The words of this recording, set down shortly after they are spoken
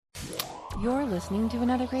You're listening to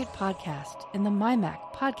another great podcast in the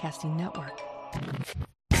MyMac Podcasting Network.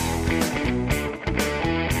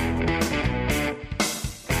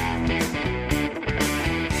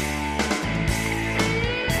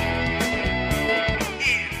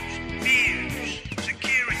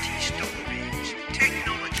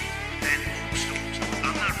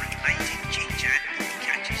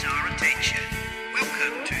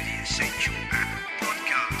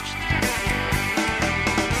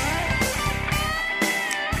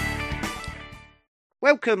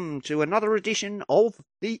 Welcome to another edition of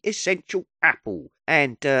The Essential Apple.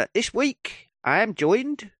 And this week I am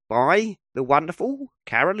joined by the wonderful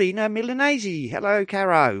Carolina Milanesi. Hello,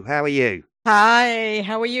 Caro. How are you? Hi,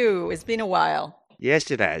 how are you? It's been a while.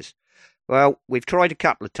 Yes, it has. Well, we've tried a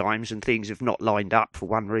couple of times and things have not lined up for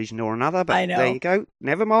one reason or another. But I know. There you go.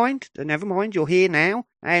 Never mind. You're here now.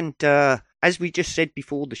 And as we just said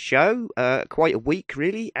before the show, quite a week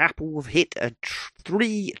really. Apple have hit a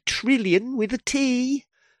 3 trillion with a T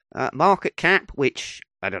market cap, which,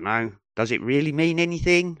 I don't know, does it really mean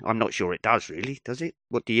anything? I'm not sure it does really, does it?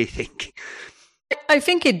 What do you think? I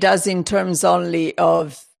think it does in terms only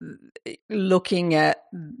of looking at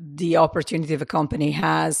the opportunity the company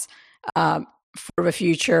has for the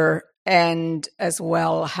future, and as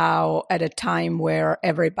well how at a time where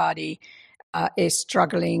everybody is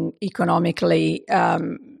struggling economically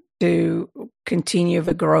to continue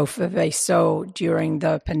the growth that they saw during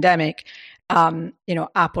the pandemic.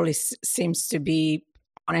 Apple seems to be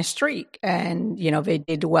on a streak, and they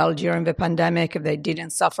did well during the pandemic. They didn't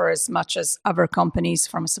suffer as much as other companies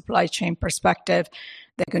from a supply chain perspective.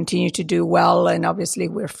 They continue to do well, and obviously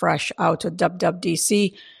we're fresh out of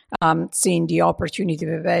WWDC, seeing the opportunity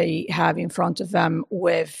that they have in front of them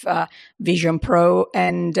with Vision Pro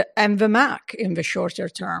and the Mac in the shorter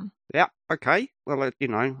term. Yeah, okay. Well,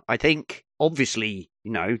 I think obviously,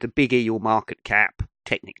 the bigger your market cap,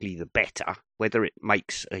 technically the better. Whether it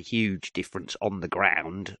makes a huge difference on the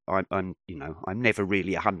ground, I'm never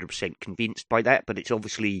really 100% convinced by that, but it's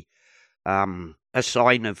obviously a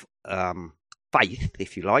sign of faith,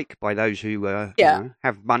 if you like, by those who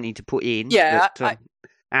have money to put in. Yeah, that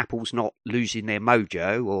Apple's not losing their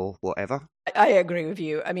mojo or whatever. I agree with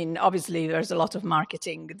you. I mean, obviously, there's a lot of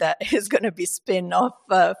marketing that is going to be spin off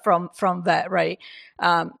from that, right?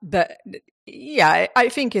 But yeah, I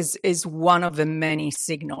think is one of the many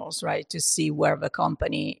signals, right, to see where the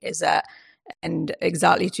company is at. And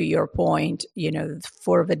exactly to your point,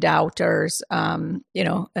 for the doubters, as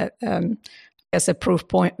a proof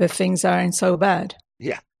point that things aren't so bad.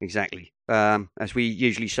 Yeah, exactly. As we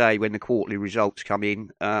usually say when the quarterly results come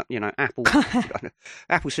in, Apple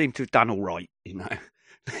seem to have done all right,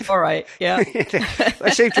 All right, yeah.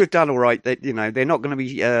 They seem to have done all right. That they're not going to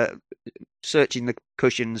be searching the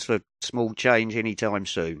cushions for small change anytime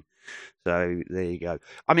soon. So there you go.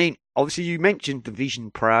 I mean, obviously you mentioned the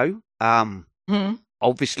Vision Pro.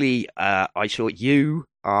 Obviously, I saw you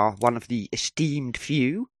are one of the esteemed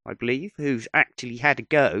few, I believe, who's actually had a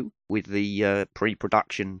go with the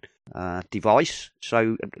pre-production device.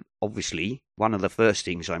 So obviously, one of the first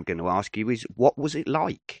things I'm going to ask you is, what was it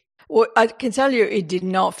like? Well, I can tell you it did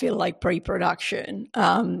not feel like pre-production.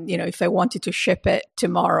 If they wanted to ship it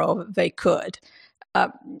tomorrow, they could.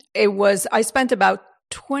 I spent about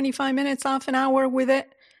 25 minutes, half an hour with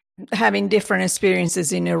it, having different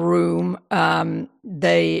experiences in a room.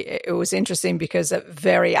 It was interesting because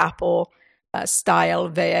very Apple style,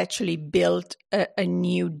 they actually built a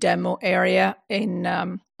new demo area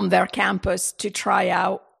on their campus to try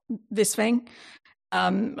out this thing.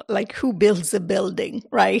 Like, who builds a building,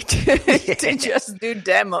 right? To just do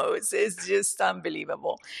demos is just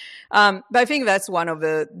unbelievable. But I think that's one of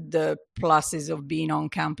the pluses of being on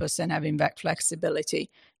campus and having that flexibility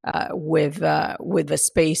with the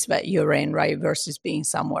space that you're in, right, versus being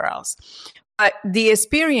somewhere else. The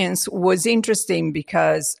experience was interesting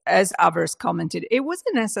because, as others commented, it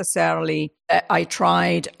wasn't necessarily that I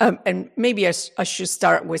tried, and maybe I should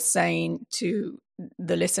start with saying to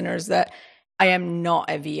the listeners that I am not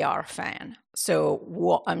a VR fan. So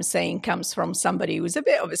what I'm saying comes from somebody who's a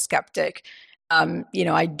bit of a skeptic.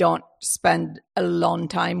 I don't spend a long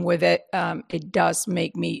time with it. It does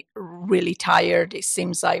make me really tired. It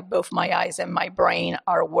seems like both my eyes and my brain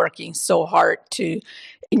are working so hard to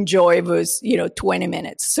enjoy those, 20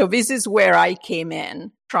 minutes. So this is where I came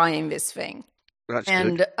in trying this thing. That's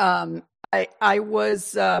and good. I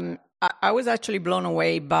was actually blown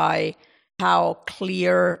away by how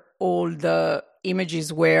clear all the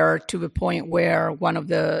images were, to the point where one of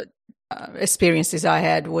the experiences I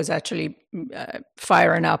had was actually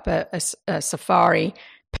firing up a Safari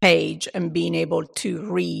page and being able to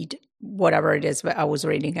read whatever it is that I was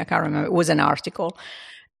reading. I can't remember. It was an article.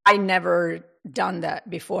 I never done that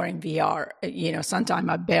before in VR. Sometimes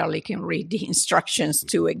I barely can read the instructions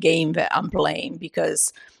to a game that I'm playing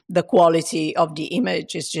because the quality of the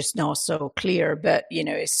image is just not so clear. But,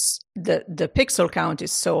 it's the pixel count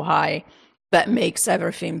is so high that makes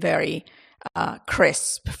everything very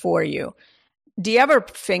crisp for you. The other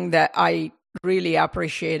thing that I really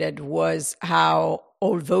appreciated was how,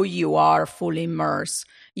 although you are fully immersed,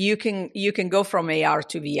 you can go from AR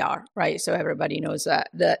to VR, right? So everybody knows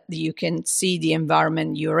that you can see the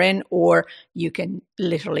environment you're in, or you can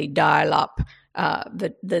literally dial up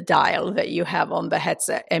the dial that you have on the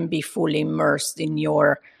headset and be fully immersed in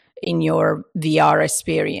your VR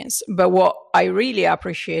experience. But what I really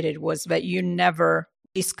appreciated was that you never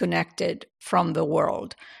disconnected from the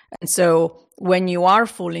world. And so when you are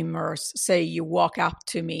fully immersed, say you walk up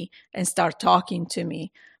to me and start talking to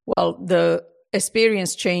me, well, the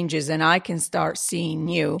experience changes and I can start seeing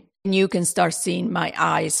you and you can start seeing my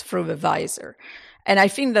eyes through the visor. And I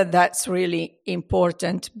think that that's really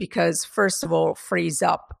important because, first of all, frees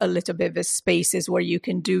up a little bit the spaces where you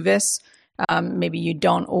can do this. Maybe you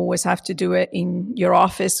don't always have to do it in your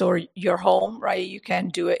office or your home, right? You can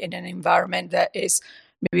do it in an environment that is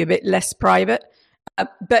maybe a bit less private.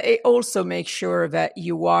 But it also makes sure that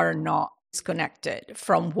you are not disconnected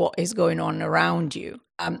from what is going on around you,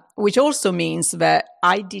 which also means that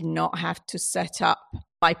I did not have to set up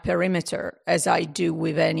my perimeter as I do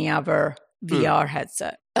with any other VR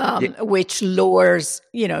headset, which lowers,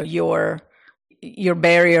 your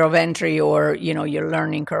barrier of entry or, your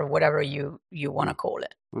learning curve, whatever you want to call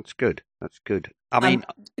it. That's good. That's good. I mean,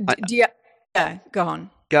 go on.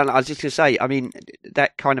 I was just going to say, I mean,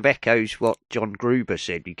 that kind of echoes what John Gruber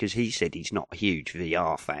said, because he said he's not a huge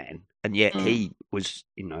VR fan, and yet he was,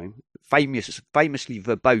 famously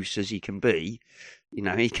verbose as he can be.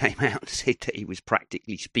 He came out and said that he was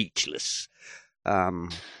practically speechless.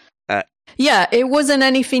 Yeah, it wasn't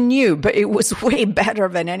anything new, but it was way better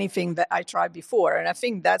than anything that I tried before. And I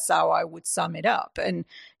think that's how I would sum it up. And,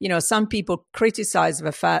 some people criticize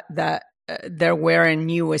the fact that they're wearing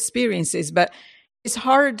new experiences, but it's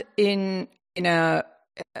hard in a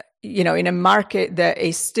market that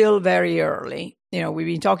is still very early. We've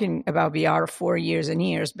been talking about VR for years and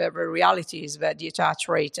years, but the reality is that the attach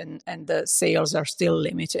rate and the sales are still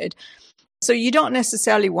limited. So you don't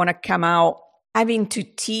necessarily want to come out having to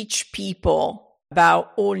teach people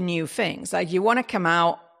about all new things. Like, you want to come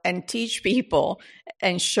out and teach people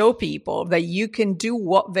and show people that you can do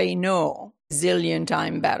what they know a zillion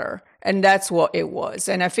times better. And that's what it was.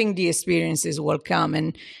 And I think the experiences will come.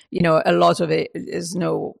 And, a lot of it is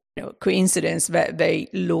no coincidence that they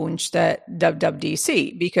launched at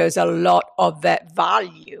WWDC, because a lot of that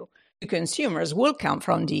value to consumers will come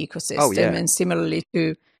from the ecosystem. Oh, yeah. And similarly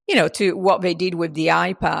to what they did with the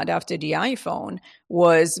iPad after the iPhone,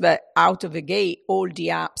 was that out of the gate, all the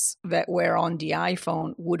apps that were on the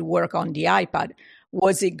iPhone would work on the iPad.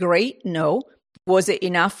 Was it great? No. Was it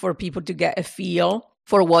enough for people to get a feel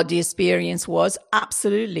for what the experience was?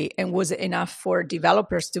 Absolutely. And was it enough for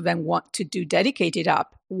developers to then want to do dedicated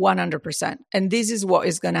app? 100%. And this is what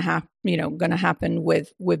is going to happen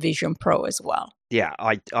with Vision Pro as well. Yeah,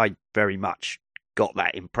 I very much got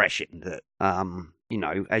that impression that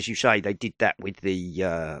as you say, they did that with the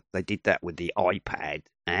iPad,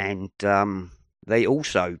 and they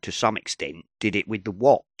also, to some extent, did it with the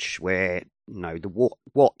watch, where the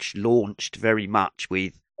watch launched very much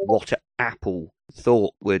with what Apple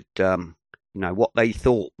thought would, what they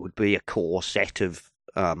thought would be a core set of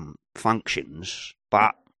functions,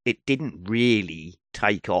 but it didn't really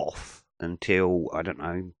take off until, I don't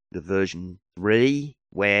know, the version 3,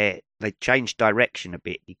 where they changed direction a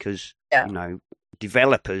bit because,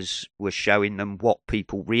 developers were showing them what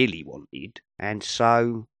people really wanted. And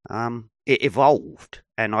so it evolved.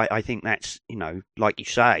 And I think that's, like you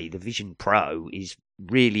say, the Vision Pro is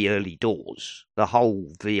really early doors. The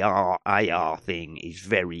whole VR, AR thing is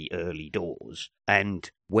very early doors. And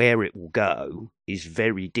where it will go is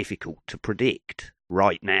very difficult to predict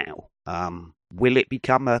right now. Will it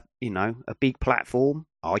become a big platform?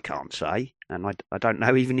 I can't say. And I don't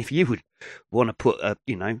know even if you would want to put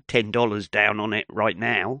 $10 down on it right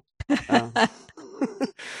now. I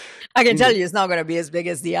can tell you it's not going to be as big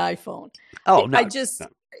as the iPhone. Oh, no.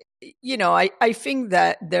 I think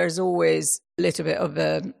that there's always a little bit of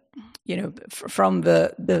a, from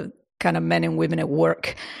the kind of men and women at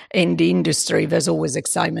work in the industry, there's always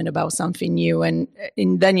excitement about something new. And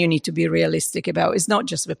then you need to be realistic about, it's not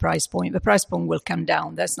just the price point. The price point will come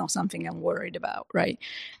down. That's not something I'm worried about, right?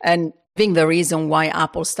 And I think the reason why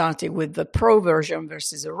Apple started with the Pro version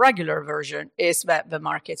versus a regular version is that the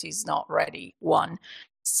market is not ready. One.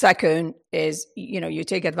 Second is, you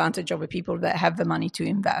take advantage of the people that have the money to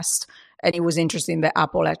invest. And it was interesting that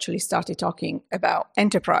Apple actually started talking about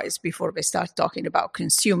enterprise before they started talking about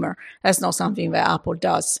consumer. That's not something that Apple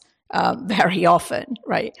does very often,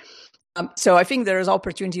 right? So I think there is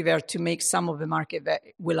opportunity there to make some of the market that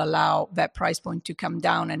will allow that price point to come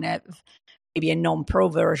down and have maybe a non-pro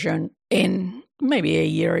version in maybe a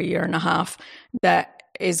year and a half that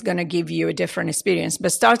is going to give you a different experience.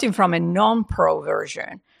 But starting from a non-pro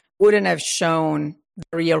version wouldn't have shown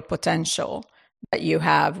the real potential that you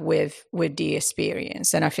have with the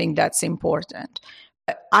experience. And I think that's important.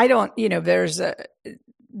 But I don't, there's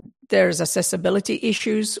accessibility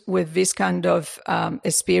issues with this kind of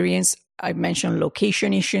experience. I mentioned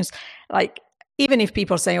location issues. Like, even if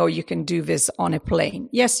people say, oh, you can do this on a plane.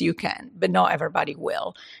 Yes, you can, but not everybody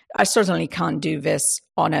will. I certainly can't do this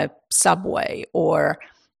on a subway or,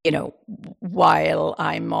 while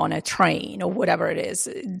I'm on a train or whatever it is,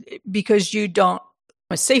 because you don't,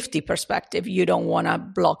 from a safety perspective, you don't want to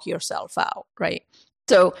block yourself out, right?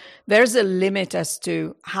 So there's a limit as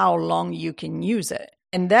to how long you can use it.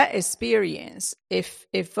 And that experience, if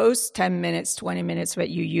those 10 minutes, 20 minutes that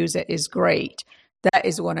you use it is great, that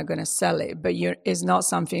is what I'm going to sell it. But it's not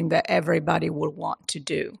something that everybody will want to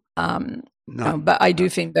do. No, but I do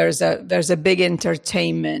think there's a big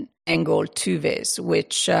entertainment angle to this,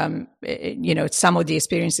 which, some of the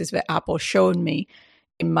experiences that Apple showed me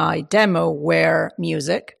in my demo were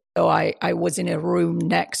music. So I was in a room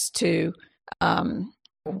next to,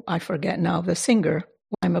 I forget now the singer.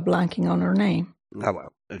 I'm blanking on her name. Oh,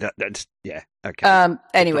 well, that's, yeah, okay.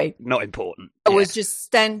 Anyway. Not important. I was just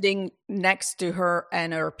standing next to her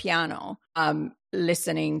and her piano,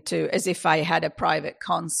 listening to, as if I had a private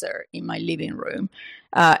concert in my living room.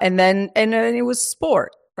 And then it was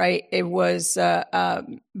sport, right? It was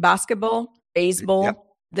basketball, baseball,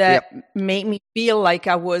 that made me feel like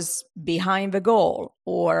I was behind the goal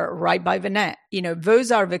or right by the net.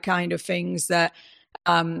 Those are the kind of things that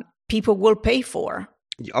people will pay for.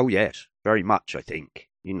 Oh, yes. Very much, I think.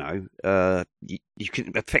 You can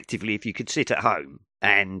effectively, if you could sit at home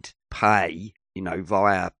and pay,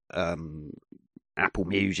 via Apple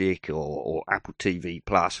Music or Apple TV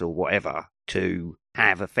Plus or whatever, to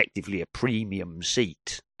have effectively a premium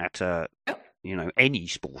seat at any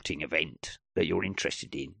sporting event that you're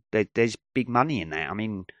interested in. There's big money in that. I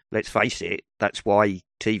mean, let's face it, that's why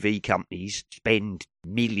TV companies spend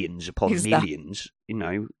millions upon millions,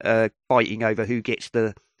 fighting over who gets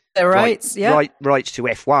the rights, rights to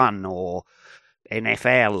F1 or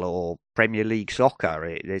NFL or Premier League soccer.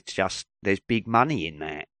 It's just, there's big money in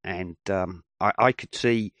that, and I could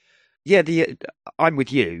see, I'm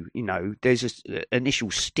with you. There's an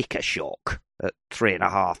initial sticker shock at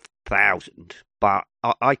 3,500, but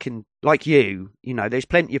I can, like you, there's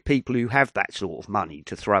plenty of people who have that sort of money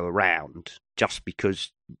to throw around just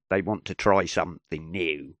because they want to try something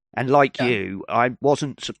new. And like you, I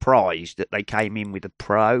wasn't surprised that they came in with a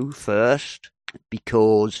Pro first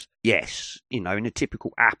because, yes, in a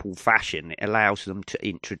typical Apple fashion, it allows them to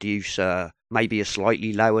introduce maybe a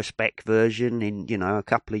slightly lower spec version in, a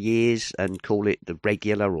couple of years and call it the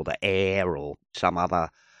regular or the Air or some other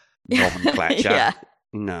nomenclature.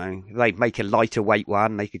 They'd make a lighter weight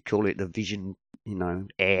one. They could call it the Vision,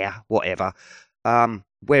 Air, whatever.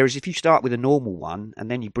 Whereas if you start with a normal one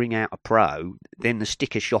and then you bring out a Pro, then the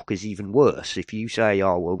sticker shock is even worse. If you say,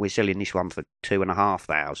 oh, well, we're selling this one for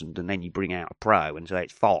 2,500 and then you bring out a Pro and say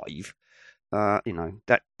it's 5,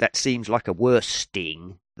 that seems like a worse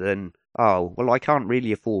sting than, oh, well, I can't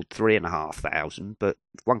really afford 3,500, but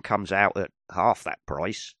if one comes out at half that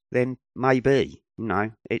price, then maybe,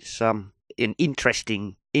 it's an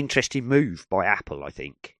interesting move by Apple, I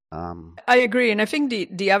think. I agree. And I think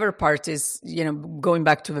the other part is, going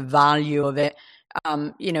back to the value of it,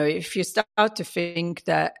 if you start to think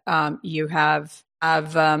that you have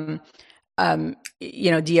the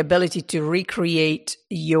ability to recreate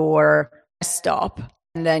your desktop,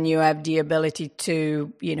 and then you have the ability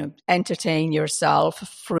to, entertain yourself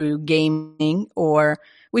through gaming,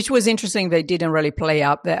 which was interesting. They didn't really play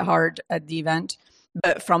up that hard at the event.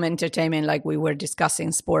 But from entertainment, like we were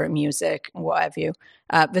discussing, sport, music, what have you,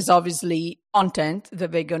 there's obviously content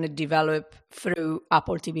that they're going to develop through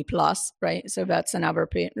Apple TV Plus, right? So that's another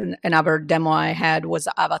demo I had was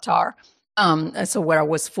Avatar. So where I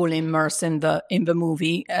was fully immersed in the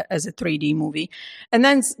movie as a 3D movie. And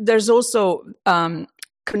then there's also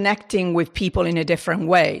connecting with people in a different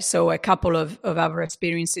way. So a couple of other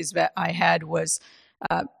experiences that I had was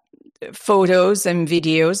photos and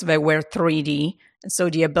videos that were 3D. And so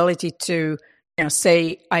the ability to,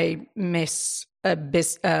 say I miss a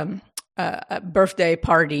birthday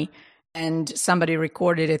party and somebody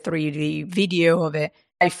recorded a 3D video of it,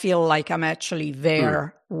 I feel like I'm actually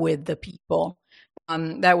there with the people.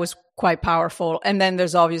 That was quite powerful. And then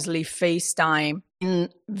there's obviously FaceTime in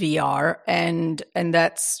VR, and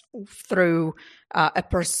that's through a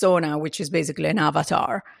persona, which is basically an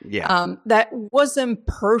avatar. Yeah. That wasn't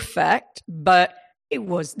perfect, but it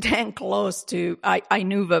was damn close to, I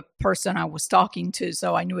knew the person I was talking to,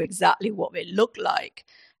 so I knew exactly what it looked like.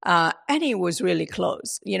 And it was really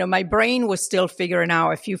close. My brain was still figuring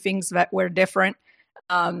out a few things that were different,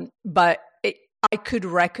 but I could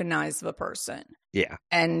recognize the person. Yeah.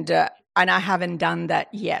 And I haven't done that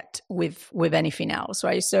yet with anything else,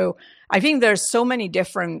 right? So I think there's so many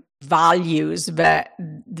different values that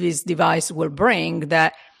this device will bring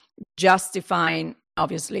that justifying,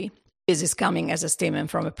 obviously, this is coming as a statement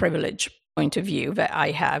from a privilege point of view that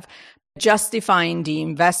I have, justifying the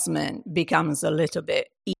investment becomes a little bit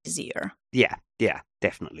easier. Yeah,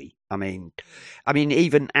 definitely. I mean,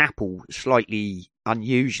 even Apple, slightly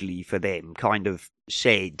unusually for them, kind of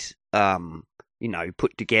said,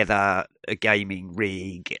 put together a gaming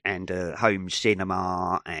rig and a home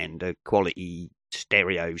cinema and a quality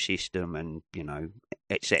stereo system and,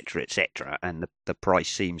 et cetera, and the price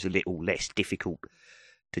seems a little less difficult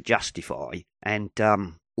to justify. And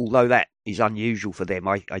although that is unusual for them,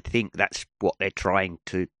 I think that's what they're trying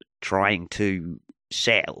to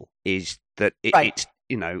sell, is that it's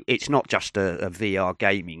it's not just a VR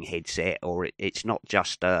gaming headset, or it's not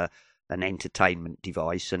just an entertainment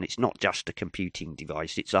device, and it's not just a computing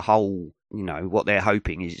device. It's a whole, what they're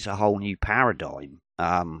hoping is it's a whole new paradigm.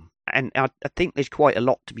 And I think there's quite a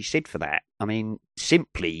lot to be said for that. I mean,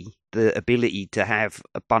 simply the ability to have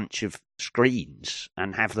a bunch of screens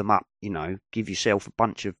and have them up, give yourself a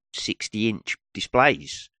bunch of 60-inch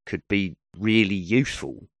displays could be really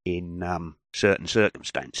useful in certain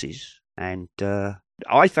circumstances. And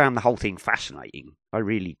I found the whole thing fascinating. I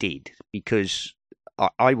really did, because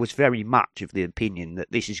I was very much of the opinion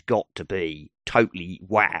that this has got to be totally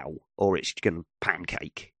wow, or it's going to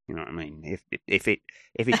pancake. You know what I mean? If it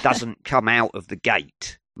doesn't come out of the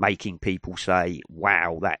gate making people say,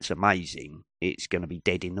 wow, that's amazing, it's going to be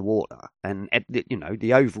dead in the water. And,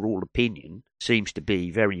 the overall opinion seems to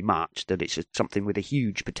be very much that it's something with a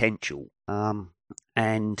huge potential.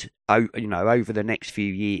 And, over the next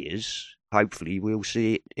few years, hopefully we'll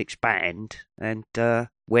see it expand and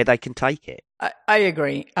where they can take it. I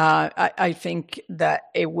agree. I think that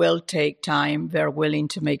it will take time. They're willing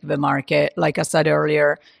to make the market. Like I said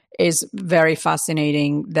earlier, is very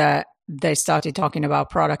fascinating that they started talking about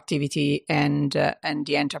productivity and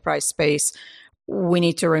the enterprise space. We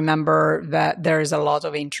need to remember that there is a lot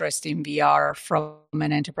of interest in VR from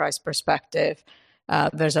an enterprise perspective.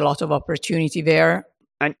 There's a lot of opportunity there.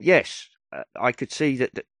 And yes, I could see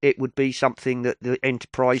that it would be something that the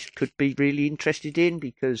enterprise could be really interested in,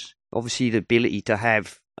 because obviously the ability to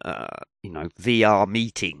have, VR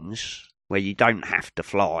meetings where you don't have to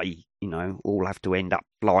fly, all have to end up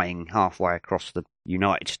flying halfway across the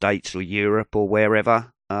United States or Europe or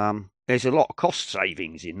wherever. There's a lot of cost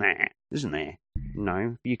savings in that, isn't there?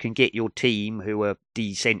 You can get your team who are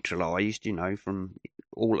decentralized, from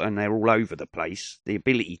and they're all over the place. The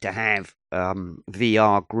ability to have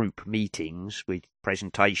VR group meetings with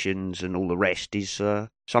presentations and all the rest is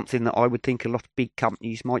something that I would think a lot of big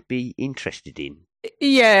companies might be interested in.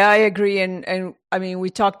 Yeah, I agree. And I mean, we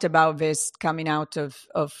talked about this coming out of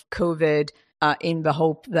COVID in the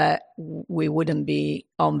hope that we wouldn't be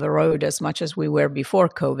on the road as much as we were before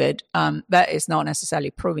COVID. That is not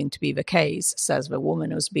necessarily proving to be the case, says the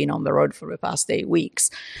woman who's been on the road for the past 8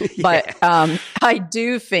 weeks. Yeah. But I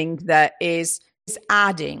do think that is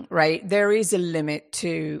adding, right? There is a limit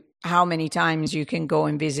to how many times you can go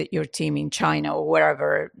and visit your team in China or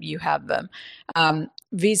wherever you have them.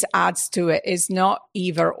 This adds to it. Is not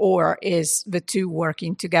either or, is the two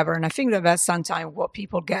working together. And I think that that's sometimes what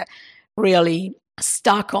people get really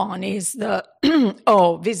stuck on, is the,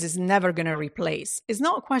 this is never going to replace. It's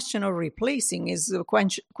not a question of replacing, it's a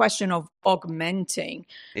question of augmenting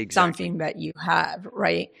something that you have,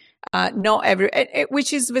 right? Not every,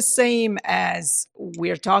 which is the same as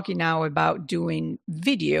we're talking now about doing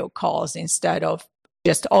video calls instead of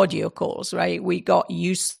just audio calls, right? We got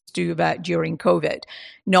used to that during COVID.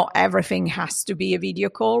 Not everything has to be a video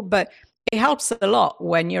call, but it helps a lot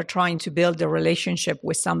when you're trying to build a relationship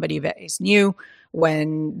with somebody that is new,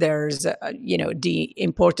 when there's, the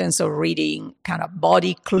importance of reading kind of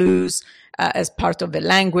body clues as part of the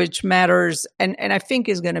language matters. And I think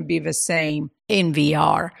it's going to be the same in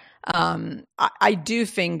VR. I do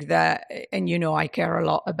think that, and I care a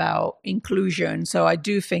lot about inclusion. So I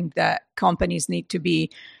do think that companies need to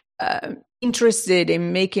be interested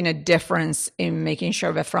in making a difference in making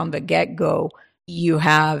sure that from the get-go, you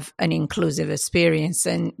have an inclusive experience.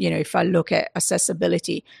 And, if I look at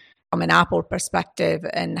accessibility from an Apple perspective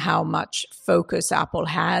and how much focus Apple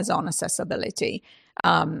has on accessibility,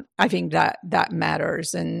 I think that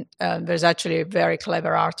matters. And there's actually a very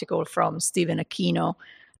clever article from Stephen Aquino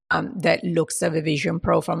that looks at the Vision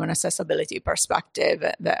Pro from an accessibility perspective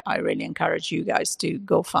that I really encourage you guys to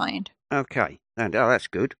go find. Okay, and that's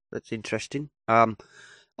good. That's interesting.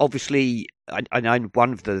 Obviously, I know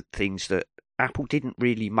one of the things that Apple didn't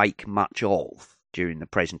really make much of during the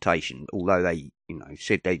presentation, although they,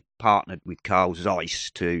 said they partnered with Carl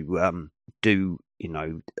Zeiss to do,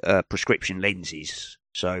 prescription lenses.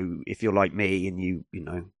 So if you're like me and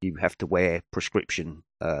you have to wear prescription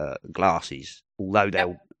glasses, although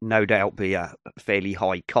they'll no doubt be a fairly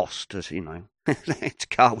high cost, as it's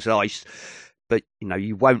Carl Zeiss, but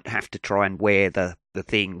you won't have to try and wear the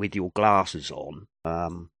thing with your glasses on.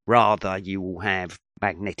 Rather, you will have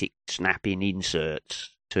magnetic snap-in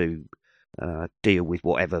inserts to deal with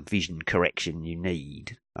whatever vision correction you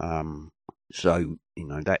need. So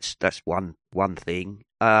that's one thing,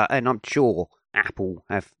 and I'm sure Apple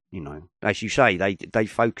have, as you say, they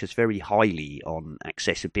focus very highly on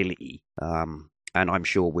accessibility, and I'm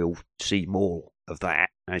sure we'll see more of that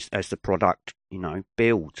as the product,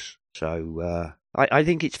 builds. So I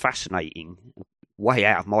think it's fascinating, way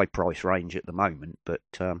out of my price range at the moment. But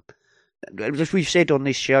as we've said on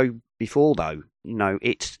this show before, though,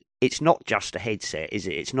 it's not just a headset, is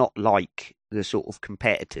it? It's not like the sort of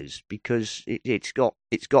competitors, because it's got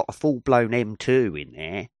a full-blown M2 in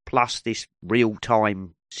there, plus this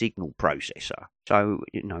real-time signal processor. So,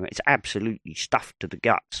 it's absolutely stuffed to the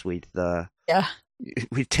guts with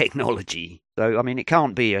with technology. So, I mean, it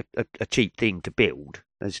can't be a cheap thing to build.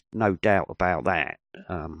 There's no doubt about that.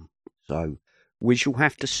 So we shall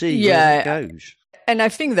have to see where it goes. And I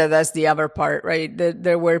think that's the other part, right?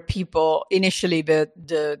 There were people, initially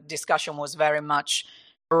the discussion was very much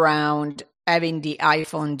around having the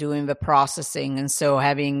iPhone doing the processing. And so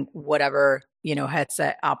having whatever,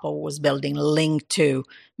 headset Apple was building linked to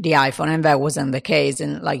the iPhone. And that wasn't the case.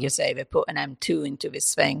 And like you say, they put an M2 into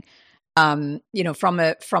this thing. From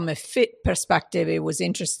a fit perspective, it was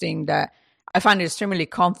interesting that I found it extremely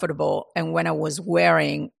comfortable. And when I was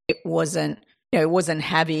wearing, it wasn't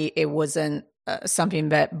heavy. It wasn't something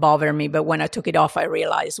that bothered me. But when I took it off, I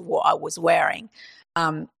realized what I was wearing.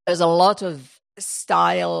 There's a lot of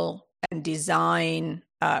style and design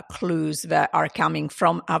clues that are coming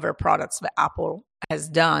from other products that Apple has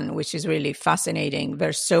done, which is really fascinating.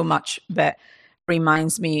 There's so much that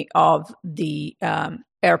reminds me of the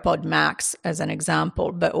AirPod Max as an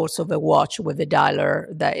example, but also the watch with the dialer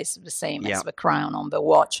that is the same as the crown on the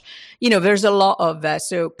watch. There's a lot of that.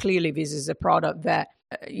 So clearly this is a product that,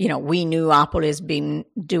 we knew Apple has been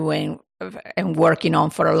doing and working on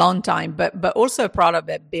for a long time, but also a product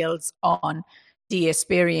that builds on the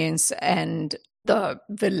experience and the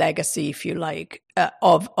legacy, if you like,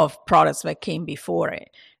 of products that came before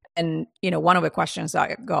it. And, one of the questions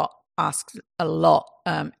I got asked a lot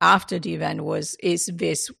after the event was, is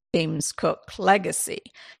this Tim Cook legacy?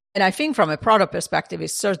 And I think from a product perspective,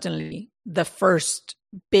 it's certainly the first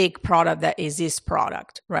big product that is his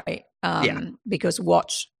product, right? Because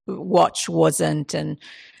watch wasn't. And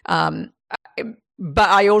but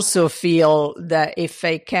I also feel that if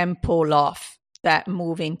they can pull off that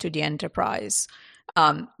move into the enterprise,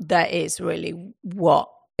 that is really what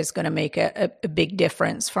is going to make a big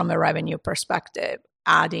difference from a revenue perspective,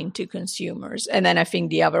 adding to consumers. And then I think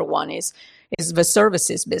the other one is the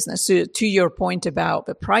services business. So to your point about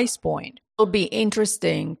the price point, it'll be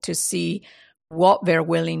interesting to see what they're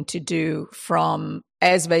willing to do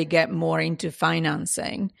as they get more into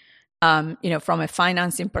financing, from a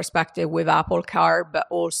financing perspective with Apple Card, but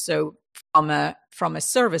also from a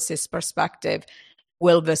services perspective.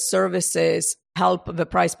 Will the services help the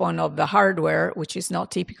price point of the hardware, which is not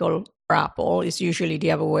typical for Apple? It's usually the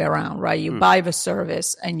other way around, right? You buy the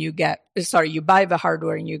service and you buy the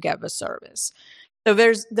hardware and you get the service. So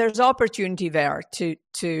there's opportunity there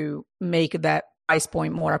to make that price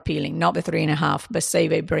point more appealing, not the 3.5, but say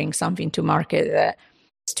they bring something to market that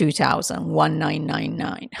is $2,000,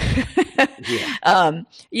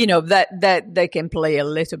 $1,999. That they can play a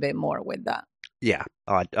little bit more with that. Yeah,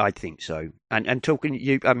 I think so. And talking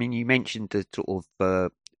you mentioned the sort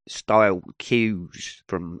of style cues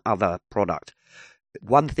from other products.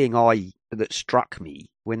 one thing that struck me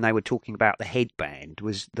when they were talking about the headband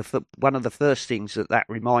was one of the first things that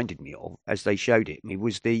reminded me of as they showed it me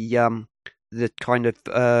was the kind of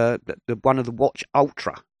the one of the Watch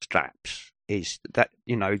Ultra straps is that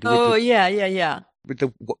Oh, yeah. with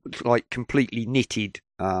the like completely knitted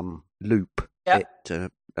loop. Yep.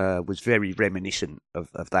 It was very reminiscent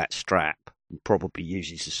of that strap. Probably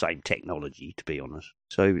uses the same technology, to be honest.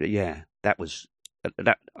 So yeah, that was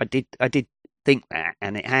that. I did think that,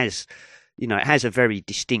 and it has a very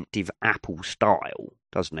distinctive Apple style,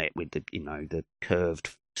 doesn't it? With the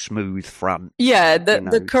curved, smooth front. Yeah,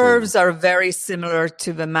 the curves are very similar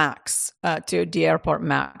to the Max, to the AirPort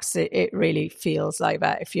Max. It really feels like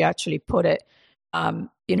that. If you actually put it,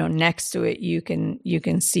 next to it, you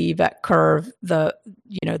can see that curve. The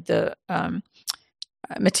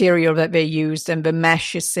material that they used, and the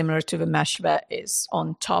mesh is similar to the mesh that is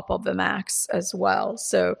on top of the Max as well.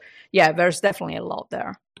 So yeah, there's definitely a lot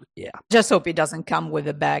there. Yeah. Just hope it doesn't come with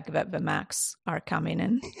a bag that the Macs are coming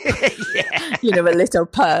in. Yeah. A little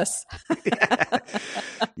purse.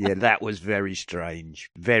 Yeah, that was very strange.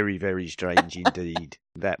 Very, very strange indeed.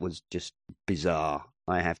 That was just bizarre,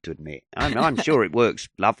 I have to admit. I'm sure it works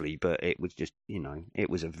lovely, but it was just, it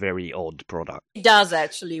was a very odd product. It does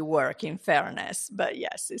actually work, in fairness, but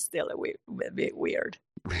yes, it's still a bit weird.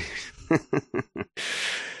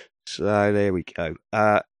 So there we go.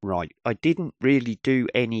 Right, I didn't really do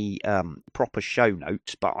any proper show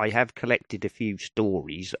notes, but I have collected a few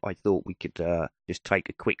stories I thought we could just take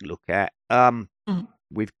a quick look at.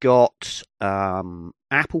 We've got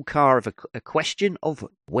Apple Car of a question of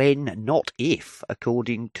when, not if,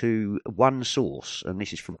 according to one source, and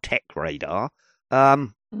this is from Tech Radar.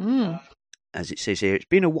 As it says here, it's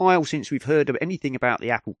been a while since we've heard of anything about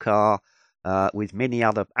the Apple Car, with many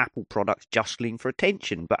other Apple products jostling for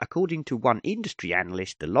attention. But according to one industry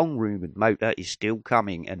analyst, the long rumored motor is still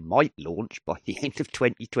coming and might launch by the end of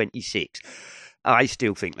 2026. I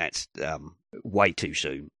still think that's way too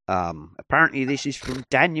soon. Apparently, this is from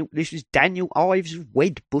Daniel. This is Daniel Ives of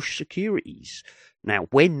Wedbush Securities. Now,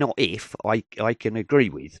 when, not if, I can agree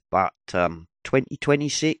with, but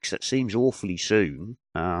 2026, that seems awfully soon.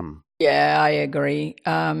 Yeah, I agree.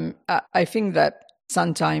 I think that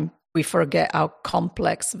sometimes we forget how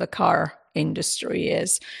complex the car industry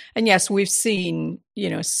is. And yes, we've seen,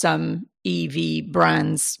 some EV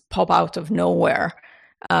brands pop out of nowhere,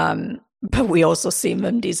 but we also see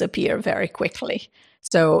them disappear very quickly.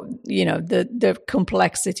 So, the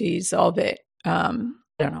complexities of it, I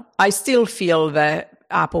don't know. I still feel that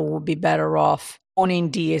Apple would be better off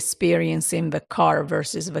owning the experience in the car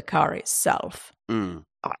versus the car itself.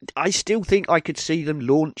 I still think I could see them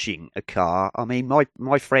launching a car. I mean,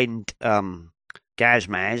 my friend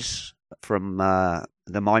Gazmaz from the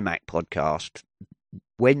MyMac podcast,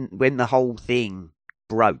 when the whole thing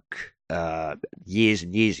broke years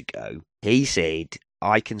and years ago, he said,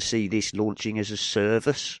 I can see this launching as a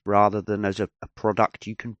service rather than as a product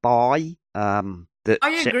you can buy. I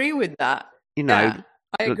agree with that.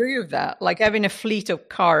 I agree with that. Like having a fleet of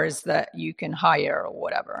cars that you can hire or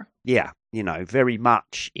whatever. Yeah, very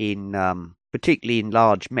much in, particularly in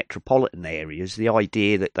large metropolitan areas, the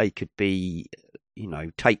idea that they could be,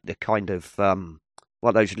 take the kind of,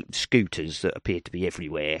 those scooters that appear to be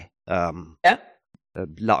everywhere.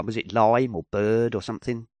 Was it Lime or Bird or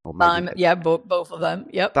something? Or maybe, Lime, yeah, both of them.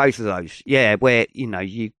 Yep. Both of those, yeah, where,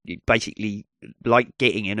 you basically, like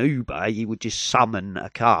getting an Uber, you would just summon a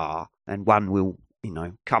car and one will,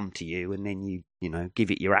 come to you, and then you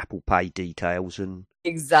give it your Apple Pay details and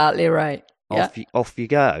exactly right. Off you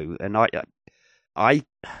go. And I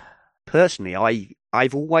personally,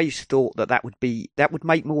 I've always thought that would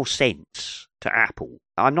make more sense to Apple.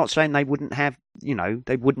 I'm not saying they wouldn't have,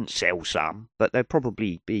 they wouldn't sell some, but they'd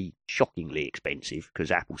probably be shockingly expensive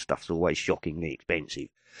because Apple stuff's always shockingly expensive.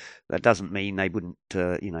 That doesn't mean they wouldn't,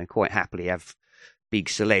 quite happily have big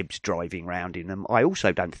celebs driving around in them. I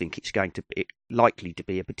also don't think it's likely to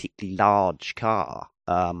be a particularly large car.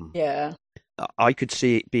 Yeah. I could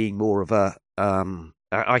see it being more of a.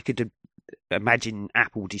 I could imagine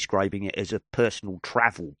Apple describing it as a personal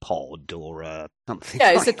travel pod or something.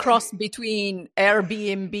 Yeah, it's a cross between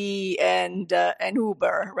Airbnb and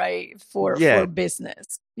Uber, right? For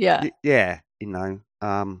business. Yeah. Yeah,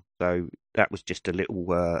 So that was just a little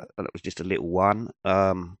one.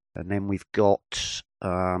 And then we've got.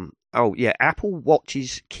 Apple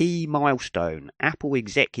Watch's key milestone. Apple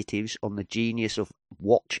executives on the genius of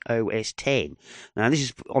Watch OS 10. Now, this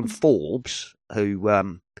is on Forbes, who I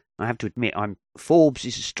have to admit, Forbes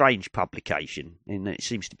is a strange publication, in that it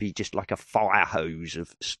seems to be just like a fire hose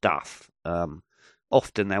of stuff.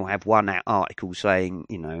 often they'll have one article saying,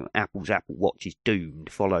 Apple's Apple Watch is doomed,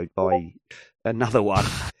 followed by another one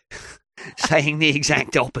saying the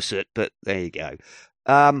exact opposite. But there you go.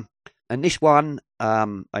 And this one,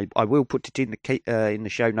 I will put it in the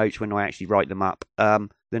show notes when I actually write them up.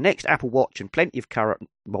 The next Apple Watch and plenty of current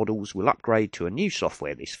models will upgrade to a new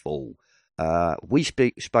software this fall. We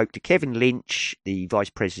spoke to Kevin Lynch, the Vice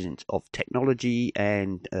President of Technology,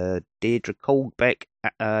 and Deirdre Coldbeck,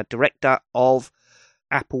 Director of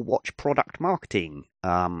Apple Watch Product Marketing.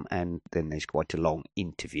 And then there's quite a long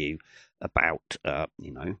interview about,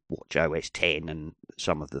 Watch OS 10 and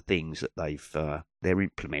some of the things that they're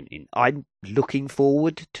implementing. I'm looking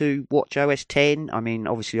forward to Watch OS 10. I mean,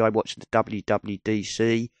 obviously I watched the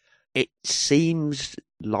WWDC. It seems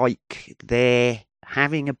like they're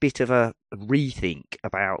having a bit of a rethink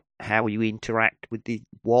about how you interact with the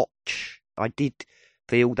watch. I did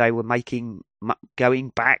feel they were going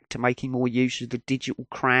back to making more use of the digital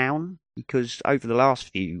crown, because over the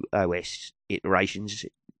last few OS iterations,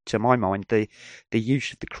 to my mind, the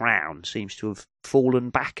use of the crown seems to have fallen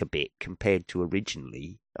back a bit compared to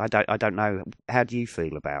originally. I don't know. How do you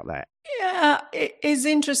feel about that? Yeah, it is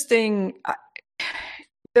interesting.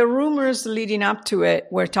 The rumors leading up to it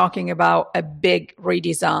were talking about a big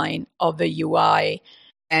redesign of the UI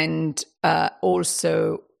and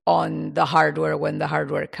also on the hardware when the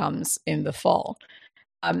hardware comes in the fall.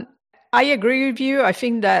 I agree with you. I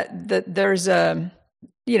think that there's the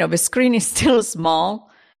screen is still small.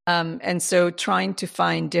 And so trying to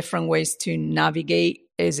find different ways to navigate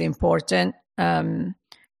is important. It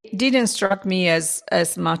didn't strike me as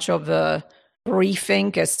much of a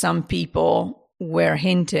rethink as some people were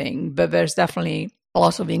hinting, but there's definitely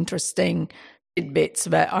lots of interesting tidbits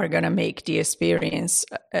that are going to make the experience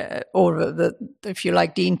or if you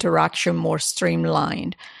like, the interaction more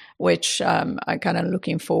streamlined, which I'm kind of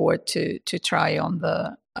looking forward to try on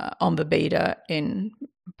the beta in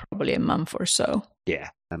probably a month or so. Yeah.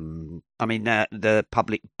 I mean, the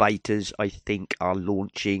public betas, I think, are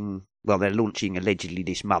launching. Well, they're launching allegedly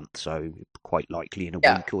this month, so quite likely in a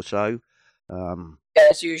week or so.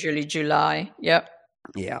 It's usually July. Yep.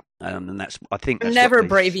 Yeah, and I think I'm that's never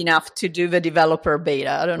brave enough to do the developer beta.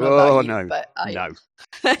 I don't know about you,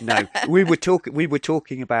 but no. We were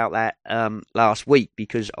talking about that last week,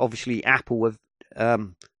 because obviously Apple have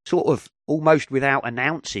sort of almost without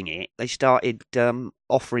announcing it, they started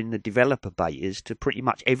offering the developer betas to pretty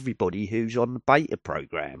much everybody who's on the beta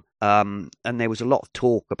program. And there was a lot of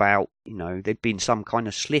talk about, there'd been some kind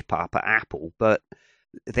of slip up at Apple, but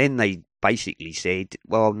then they basically said,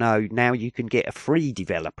 well, no, now you can get a free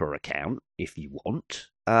developer account if you want.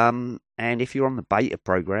 And if you're on the beta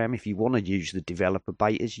program, if you want to use the developer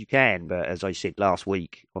betas, you can. But as I said last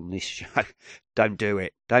week on this show, don't do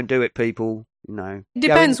it. Don't do it, people. It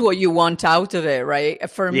depends what you want out of it, right?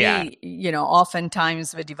 For me,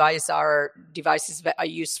 oftentimes the devices that I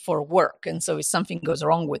use for work, and so if something goes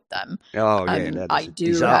wrong with them, I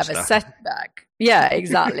do have a setback. Yeah,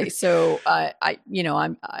 exactly. So I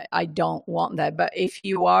don't want that. But if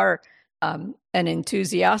you are an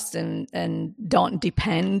enthusiast and don't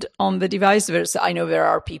depend on the device, I know there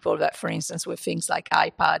are people that, for instance, with things like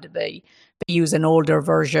iPad, they use an older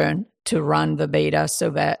version to run the beta, so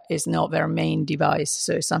that is not their main device.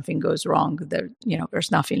 So if something goes wrong, there's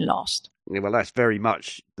nothing lost. Yeah, well, that's very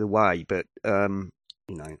much the way. But I'm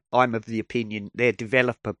of the opinion they're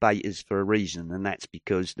developer betas for a reason, and that's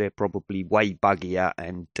because they're probably way buggier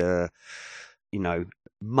and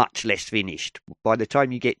much less finished. By the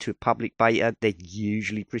time you get to a public beta, they're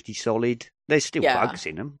usually pretty solid. There's still bugs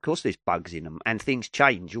in them. Of course, there's bugs in them, and things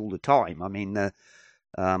change all the time. I mean, the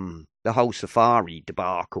whole Safari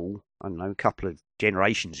debacle, I don't know, a couple of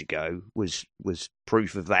generations ago was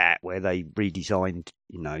proof of that, where they redesigned,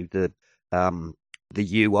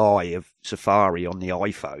 the UI of Safari on the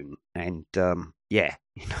iPhone, and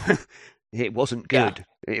it wasn't good.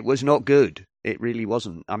 Yeah. It was not good. It really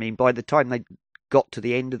wasn't. I mean, by the time they got to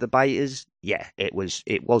the end of the betas, it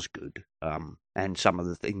was good. And some of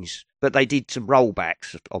the things, but they did some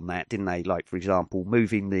rollbacks on that, didn't they? Like, for example,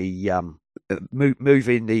 moving the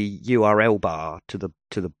URL bar to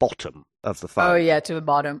the bottom of the phone. Oh yeah, to the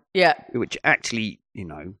bottom. Yeah, which actually,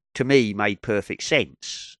 to me made perfect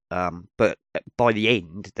sense. But by the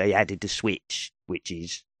end, they added a switch, which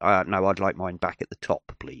is no, I'd like mine back at the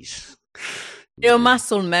top, please.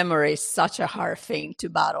 Muscle memory is such a hard thing to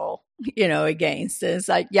battle, against. It's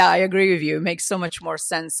like, I agree with you. It makes so much more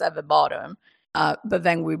sense at the bottom. But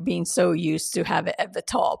then we've been so used to have it at the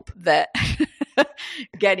top that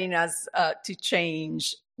getting us to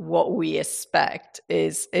change what we expect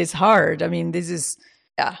is hard. I mean, this is,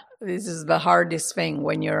 this is the hardest thing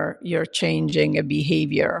when you're changing a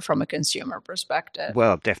behavior from a consumer perspective.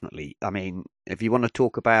 Well, definitely. I mean, if you want to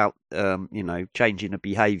talk about, changing a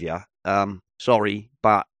behavior, sorry,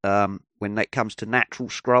 but when it comes to natural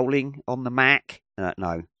scrolling on the Mac,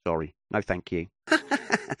 no, sorry, no, thank you.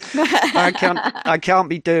 I can't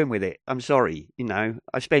be doing with it. I'm sorry.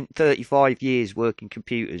 I spent 35 years working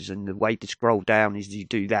computers, and the way to scroll down is you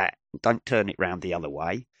do that. Don't turn it round the other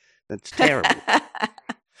way. That's terrible.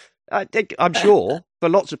 I'm sure for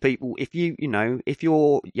lots of people, if if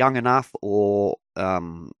you're young enough or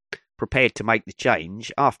prepared to make the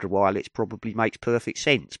change, after a while, it probably makes perfect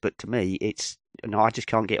sense. But to me, I just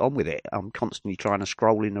can't get on with it. I'm constantly trying to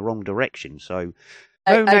scroll in the wrong direction. So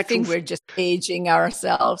I think we're just aging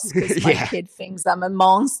ourselves because my Yeah. kid thinks I'm a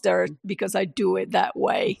monster because I do it that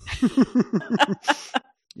way.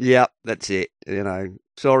 Yeah, that's it.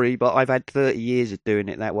 Sorry, but I've had 30 years of doing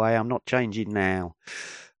it that way. I'm not changing now.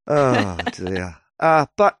 Oh dear.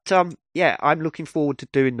 Yeah, I'm looking forward to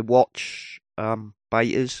doing the watch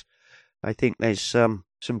betas. I think there's some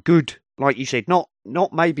good, like you said, not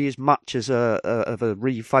maybe as much as of a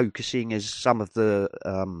refocusing as some of the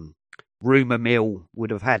rumour mill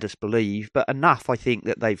would have had us believe, but enough, I think,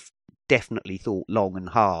 that they've definitely thought long and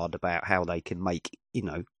hard about how they can make,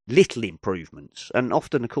 little improvements. And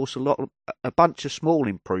often, of course, a bunch of small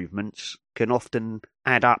improvements can often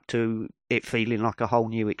add up to it feeling like a whole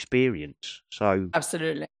new experience. So,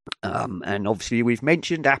 absolutely. And obviously, we've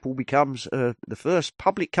mentioned Apple becomes the first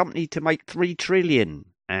public company to make 3 trillion.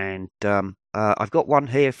 And I've got one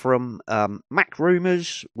here from Mac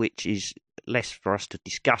Rumors, which is less for us to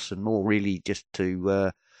discuss and more really just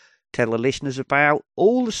to tell the listeners about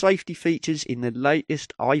all the safety features in the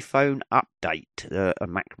latest iPhone update.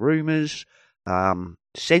 Mac Rumors,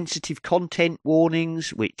 sensitive content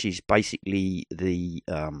warnings, which is basically the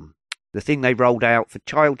thing they rolled out for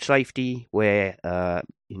child safety, where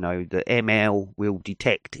the ML will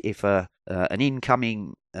detect if an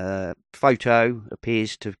incoming photo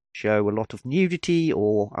appears to show a lot of nudity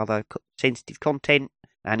or other sensitive content,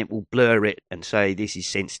 and it will blur it and say, this is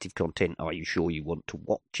sensitive content, are you sure you want to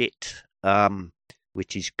watch it?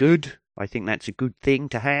 Which is good. I think that's a good thing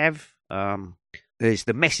to have. There's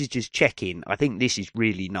the messages check-in. I think this is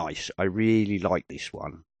really nice. I really like this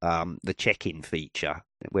one. The check-in feature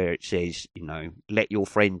where it says, let your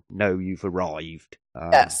friend know you've arrived.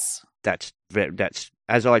 Yes. That's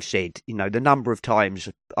as I've said, the number of times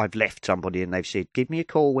I've left somebody and they've said, give me a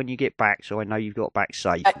call when you get back so I know you've got back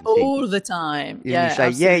safe. All the time. And you say,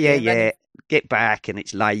 yeah, get back, and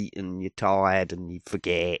it's late and you're tired and you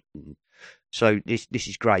forget. And so this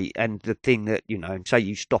is great. And the thing that, say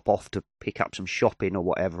you stop off to pick up some shopping or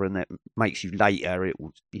whatever, and that makes you later, it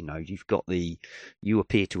will, you've got you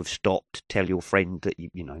appear to have stopped, tell your friend that,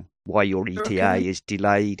 why your ETA is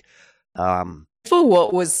delayed. For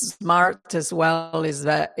what was smart as well is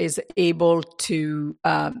that is able to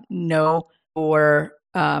know your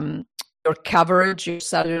coverage, your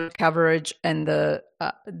cellular coverage, and the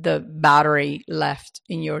battery left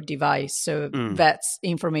in your device. So that's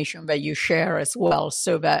information that you share as well,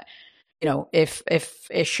 so that if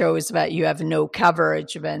it shows that you have no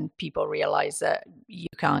coverage, then people realize that you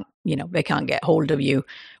can't, they can't get hold of you.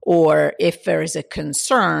 Or if there is a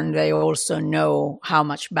concern, they also know how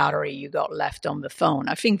much battery you got left on the phone.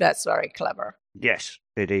 I think that's very clever. Yes,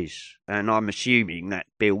 it is. And I'm assuming that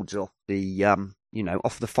builds off the,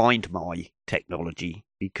 off the Find My technology,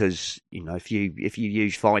 because, if you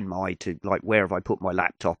use Find My to, like, where have I put my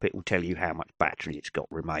laptop, it will tell you how much battery it's got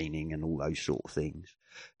remaining and all those sort of things.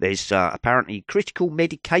 There's apparently critical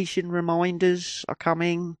medication reminders are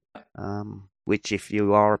coming, which, if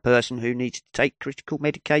you are a person who needs to take critical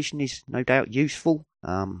medication, is no doubt useful.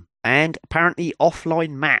 And apparently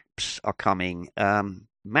offline maps are coming.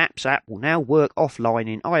 Maps app will now work offline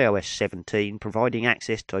in iOS 17, providing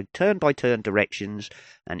access to turn-by-turn directions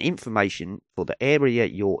and information for the area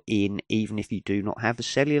you're in, even if you do not have a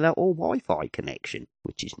cellular or Wi-Fi connection,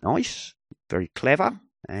 which is nice, very clever.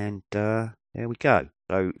 And there we go.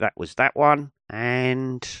 So that was that one.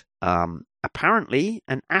 And apparently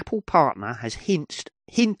an Apple partner has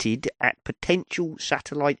hinted at potential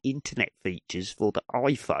satellite internet features for the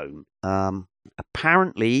iPhone.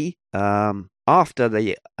 Apparently, after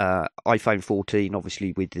the iPhone 14,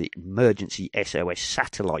 obviously with the emergency SOS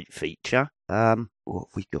satellite feature, what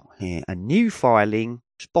have we got here? A new filing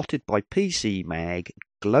spotted by PC Mag.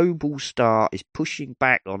 Global Star is pushing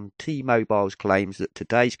back on T-Mobile's claims that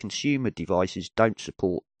today's consumer devices don't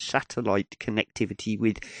support satellite connectivity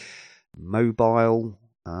with mobile.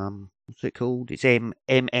 What's it called? It's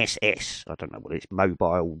MSS. I don't know what it's.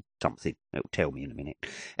 Mobile something. It'll tell me in a minute.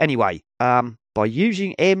 Anyway, By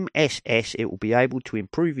using MSS, it will be able to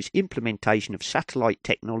improve its implementation of satellite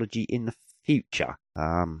technology in the future.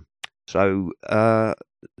 So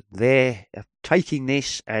they're taking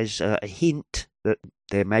this as a hint that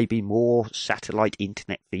there may be more satellite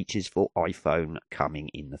internet features for iPhone coming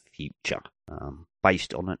in the future,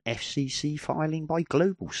 based on an FCC filing by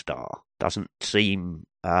Globalstar. Doesn't seem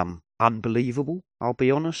unbelievable, I'll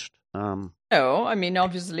be honest. No, I mean,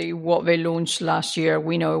 obviously what they launched last year,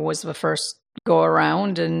 we know it was the first go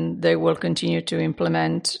around, and they will continue to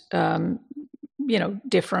implement,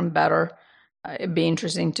 different, better. It'd be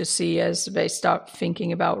interesting to see as they start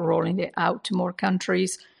thinking about rolling it out to more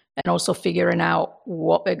countries, and also figuring out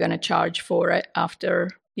what they're going to charge for it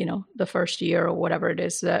after, the first year or whatever it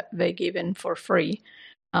is that they give in for free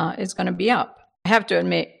is going to be up. I have to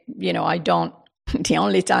admit, I don't, the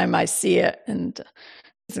only time I see it, and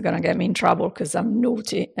it's going to get me in trouble because I'm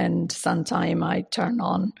naughty, and sometime I turn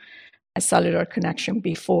on a cellular connection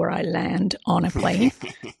before I land on a plane.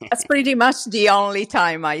 That's pretty much the only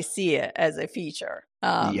time I see it as a feature.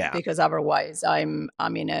 Because otherwise I'm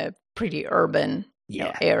in a pretty urban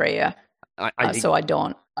area. So I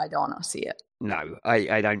don't see it. No,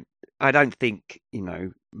 I don't think,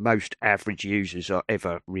 most average users are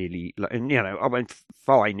ever really, and, I mean,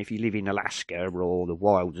 fine if you live in Alaska or the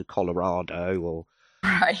wilds of Colorado or,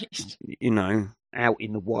 right, out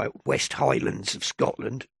in the wild West Highlands of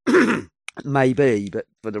Scotland, maybe, but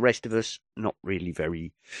for the rest of us, not really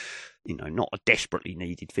very, not a desperately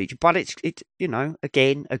needed feature, but it's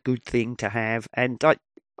again, a good thing to have, and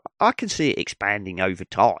I can see it expanding over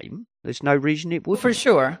time. There's no reason it wouldn't. For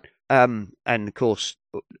sure. And of course,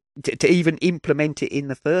 to even implement it in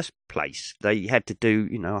the first place, they had to do,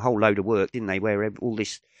 a whole load of work, didn't they? Where all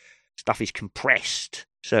this stuff is compressed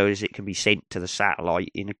so as it can be sent to the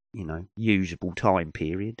satellite in a, usable time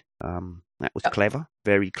period. That was clever,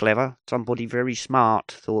 very clever. Somebody very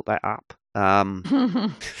smart thought that up.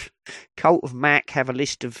 Cult of Mac have a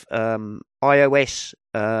list of iOS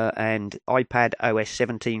and iPad OS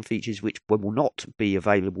 17 features which will not be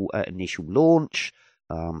available at initial launch.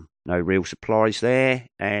 No real surprise there,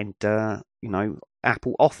 and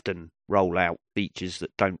Apple often roll out features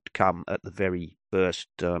that don't come at the very first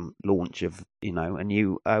launch of a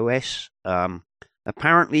new OS.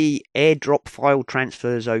 Apparently, AirDrop file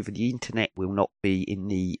transfers over the internet will not be in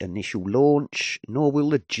the initial launch, nor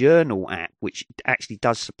will the Journal app, which actually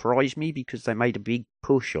does surprise me because they made a big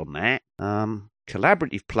push on that.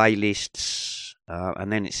 Collaborative playlists,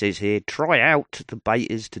 and then it says here, try out the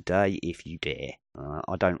betas today if you dare.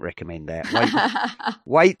 I don't recommend that.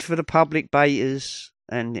 Wait for the public betas,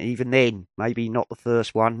 and even then, maybe not the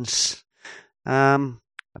first ones.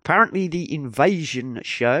 Apparently, the Invasion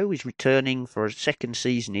show is returning for a second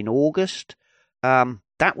season in August.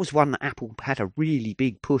 That was one that Apple had a really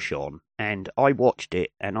big push on, and I watched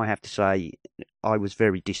it, and I have to say, I was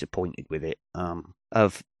very disappointed with it.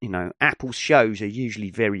 Apple's shows are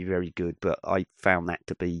usually very, very good, but I found that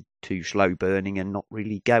to be too slow burning and not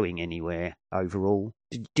really going anywhere overall.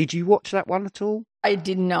 Did you watch that one at all? I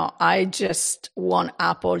did not. I just want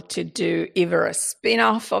Apple to do either a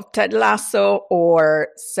spin-off of Ted Lasso or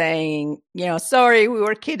saying, sorry, we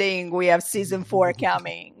were kidding. We have season 4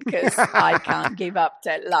 coming, because I can't give up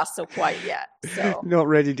Ted Lasso quite yet. So not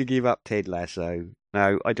ready to give up Ted Lasso.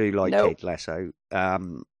 No, I do like Ted Lasso.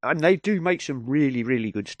 And they do make some really,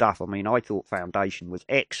 really good stuff. I mean, I thought Foundation was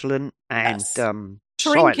excellent, and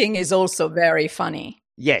Shrinking is also very funny.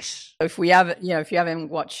 Yes. If you haven't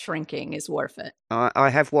watched Shrinking, it's worth it. I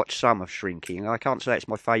have watched some of Shrinking. I can't say it's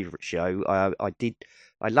my favourite show.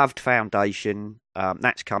 I loved Foundation.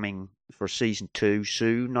 That's coming for season 2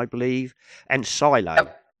 soon, I believe. And Silo.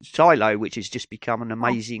 Yep. Silo, which has just become an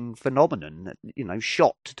amazing phenomenon,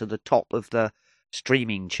 shot to the top of the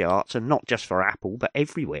streaming charts, and not just for Apple, but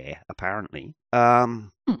everywhere, apparently.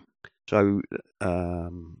 So,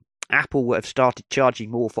 Apple have started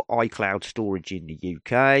charging more for iCloud storage in the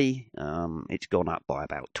UK. It's gone up by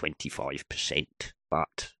about 25%,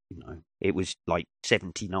 but it was like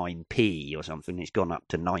 79p or something. It's gone up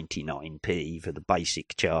to 99p for the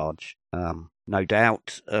basic charge. No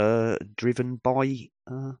doubt driven by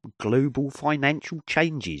global financial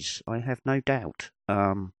changes. I have no doubt.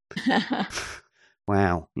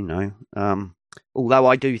 Wow, although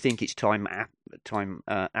I do think it's time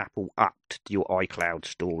Apple upped your iCloud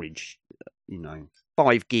storage.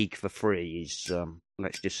 5 gig for free is,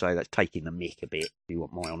 let's just say that's taking the mick a bit, if you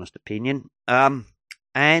want my honest opinion.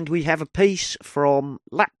 And we have a piece from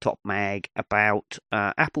Laptop Mag about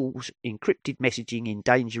Apple's encrypted messaging in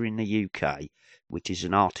danger in the UK, which is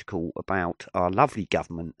an article about our lovely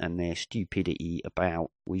government and their stupidity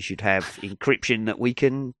about we should have encryption that we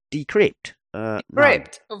can decrypt. No.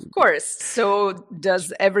 Right, of course. So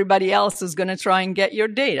does everybody else who's going to try and get your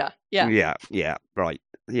data? Yeah. Yeah, right.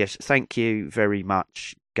 Yes, thank you very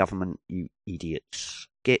much, government, you idiots.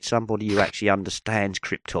 Get somebody who actually understands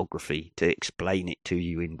cryptography to explain it to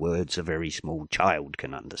you in words a very small child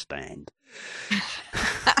can understand.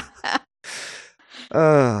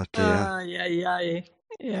 Oh, dear.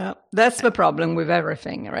 Yeah. That's the problem with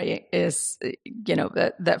everything, right? Is,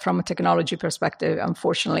 that from a technology perspective,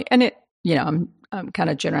 unfortunately, and I'm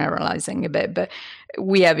kind of generalizing a bit, but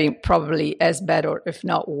we have it probably as bad or if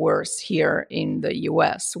not worse here in the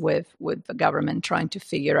US with the government trying to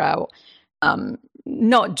figure out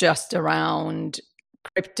not just around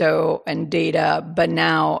crypto and data, but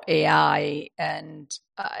now AI. And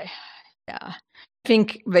I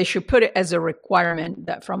think they should put it as a requirement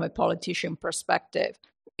that from a politician perspective,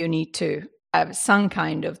 you need to have some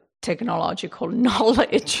kind of technological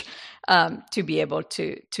knowledge to be able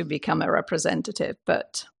to become a representative.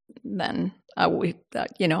 But then I would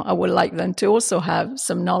like them to also have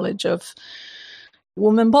some knowledge of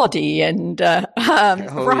woman body and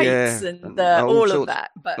rights and all of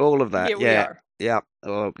that. But all of that, here yeah. we are. Yeah,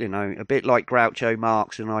 or, a bit like Groucho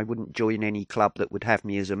Marx, and I wouldn't join any club that would have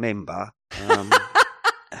me as a member.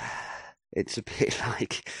 It's a bit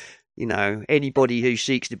like, anybody who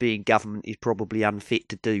seeks to be in government is probably unfit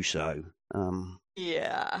to do so.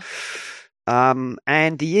 Yeah.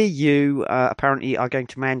 And the EU apparently are going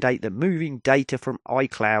to mandate that moving data from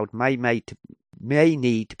iCloud may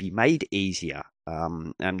need to be made easier.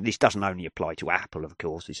 And this doesn't only apply to Apple, of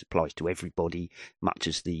course. This applies to everybody, much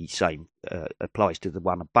as the same applies to the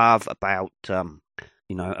one above about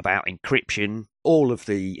encryption. All of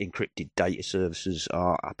the encrypted data services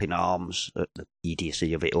are up in arms at the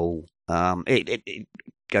idiocy of it all. It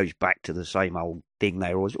goes back to the same old thing.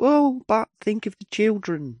 They're always, but think of the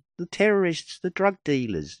children, the terrorists, the drug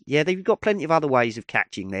dealers. Yeah, they've got plenty of other ways of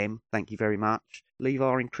catching them. Thank you very much. Leave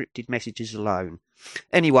our encrypted messages alone.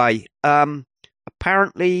 Anyway,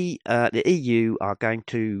 apparently the EU are going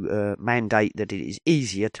to mandate that it is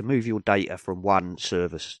easier to move your data from one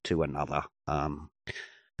service to another.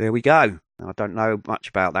 There we go. I don't know much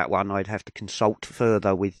about that one. I'd have to consult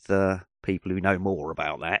further with people who know more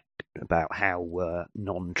about that, about how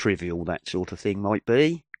non-trivial that sort of thing might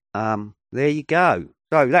be. There you go.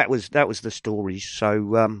 So that was the stories.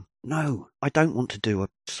 So no, I don't want to do a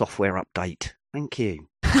software update. Thank you.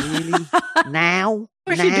 Really? Now?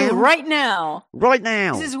 We should do right now. Right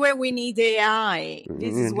now. This is where we need AI.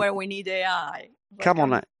 Come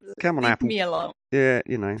on, Apple. Me alone. Yeah,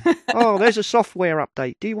 there's a software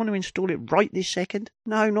update. Do you want to install it right this second?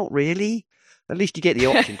 No, not really. At least you get the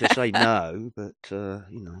option to say no, but,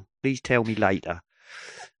 please tell me later.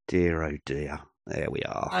 Dear, oh dear. There we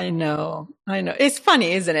are. I know. It's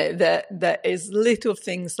funny, isn't it, that is little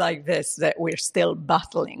things like this that we're still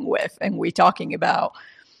battling with. And we're talking about,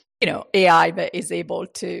 AI that is able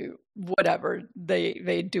to whatever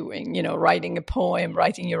they're doing, writing a poem,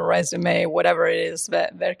 writing your resume, whatever it is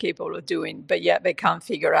that they're capable of doing. But yet they can't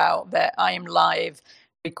figure out that I am live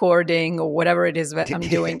recording or whatever it is that I'm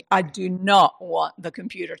doing. I do not want the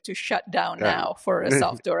computer to shut down now for a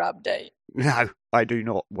software update. No, I do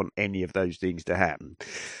not want any of those things to happen.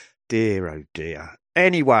 Dear, oh dear.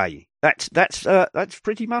 Anyway, that's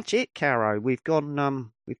pretty much it, Caro. We've done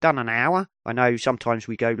an hour. I know sometimes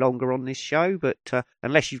we go longer on this show, but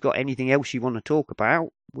unless you've got anything else you want to talk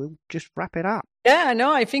about, we'll just wrap it up. Yeah,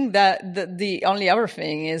 no, I think that the only other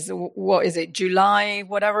thing is, what is it, July,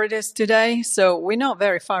 whatever it is today? So we're not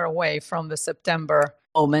very far away from the September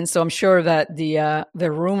moment. So I'm sure that the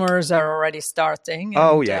rumors are already starting.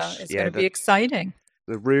 And, yes. It's going to be exciting.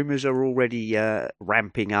 The rumours are already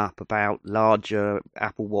ramping up about larger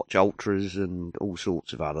Apple Watch Ultras and all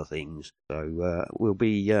sorts of other things. So we'll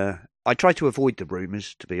be... I try to avoid the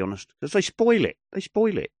rumours, to be honest, because they spoil it. They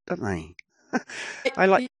spoil it, don't they?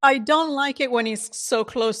 I don't like it when it's so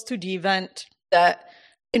close to the event that,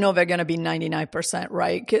 they're going to be 99%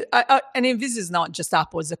 right. And this is not just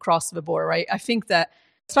Apple, it's across the board, right? I think that,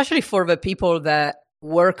 especially for the people that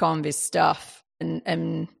work on this stuff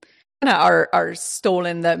and are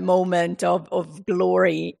stolen that moment of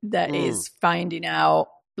glory that is finding out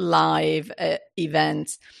live at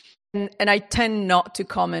events. And I tend not to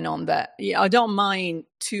comment on that. I don't mind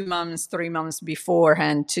 2 months, 3 months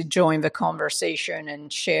beforehand to join the conversation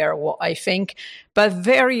and share what I think, but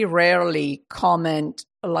very rarely comment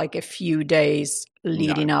like a few days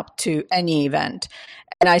leading up to any event.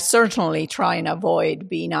 And I certainly try and avoid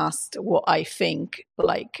being asked what I think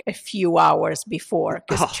like a few hours before,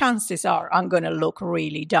 because chances are I'm going to look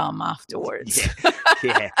really dumb afterwards.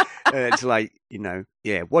 Yeah, it's like,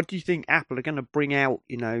 what do you think Apple are going to bring out,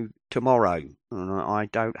 tomorrow? I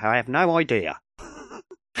have no idea.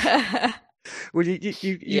 Well, Yeah.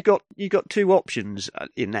 you got two options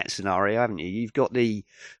in that scenario, haven't you? You've got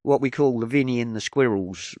what we call the Vinny and the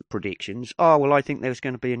Squirrels predictions. Oh, well, I think there's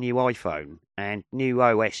going to be a new iPhone and new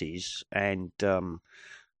OSs and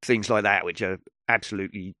things like that, which are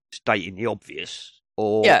absolutely stating the obvious.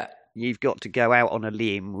 Or Yeah. you've got to go out on a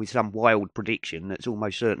limb with some wild prediction that's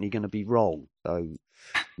almost certainly going to be wrong. So,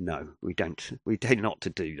 no, we don't. We tend not to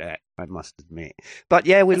do that, I must admit. But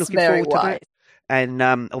yeah, we're That's looking very forward to wise. that. And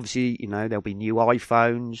obviously, there'll be new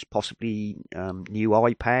iPhones, possibly new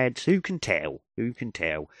iPads. Who can tell? Who can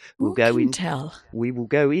tell? Who can tell? We will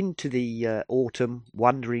go into the autumn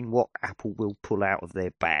wondering what Apple will pull out of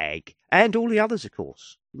their bag, and all the others, of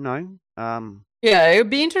course. Yeah, it would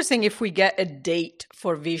be interesting if we get a date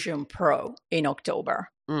for Vision Pro in October.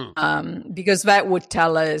 Because that would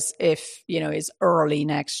tell us if, it's early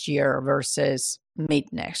next year versus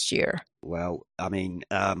mid next year. Well, I mean,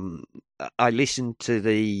 I listened to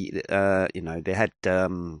they had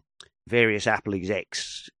various Apple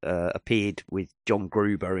execs appeared with John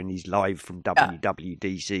Gruber in his Live from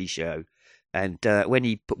WWDC show. And when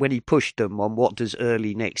he pushed them on what does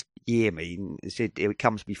early next year mean, he said it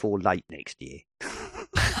comes before late next year.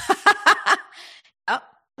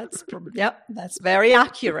 That's very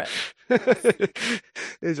accurate.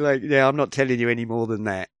 It's like, I'm not telling you any more than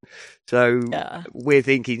that. So we're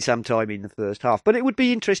thinking sometime in the first half. But it would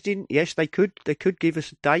be interesting. Yes, they could give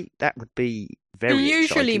us a date. That would be very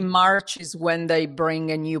Usually exciting. March is when they bring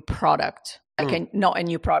a new product. Not a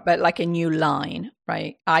new product, but like a new line,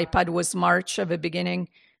 right? iPad was March at the beginning.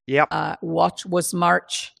 Yep. Watch was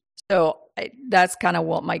March. So that's kind of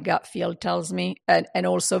what my gut feel tells me. And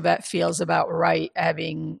also that feels about right,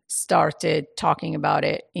 having started talking about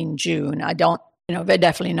it in June. They're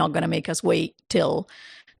definitely not going to make us wait till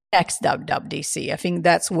next WWDC. I think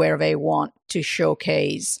that's where they want to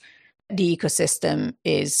showcase the ecosystem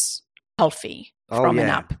is healthy from an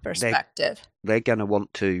app perspective. They're going to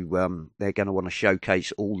want to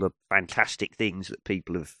showcase all the fantastic things that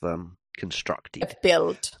people have constructed. Have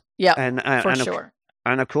built. Yeah, for sure.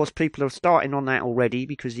 And of course, people are starting on that already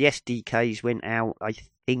because the SDKs went out, I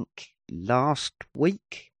think, last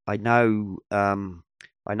week. I know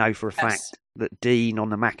for a fact that Dean on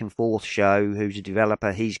the Mac and Forth show, who's a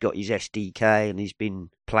developer, he's got his SDK and he's been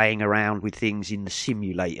playing around with things in the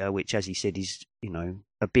simulator, which, as he said, is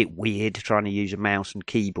a bit weird, trying to use a mouse and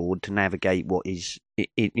keyboard to navigate what is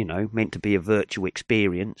meant to be a virtual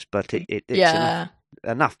experience, but it's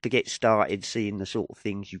enough to get started seeing the sort of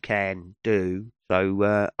things you can do.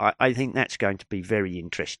 So I think that's going to be very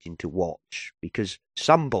interesting to watch because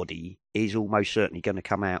somebody is almost certainly going to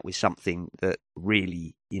come out with something that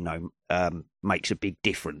really, makes a big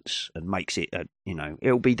difference and makes it,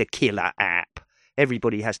 it'll be the killer app.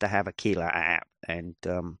 Everybody has to have a killer app. And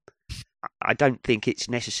I don't think it's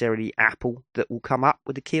necessarily Apple that will come up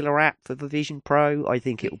with a killer app for the Vision Pro. I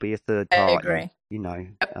think it'll be a third party. I agree. I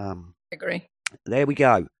agree. There we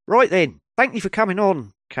go. Right then. Thank you for coming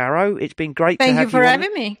on, Caro. It's been great to have you on. Thank you for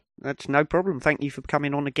having me. That's no problem. Thank you for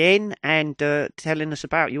coming on again and telling us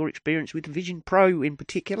about your experience with the Vision Pro in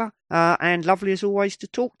particular. And lovely as always to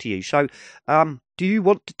talk to you. So do you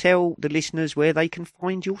want to tell the listeners where they can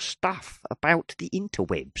find your stuff about the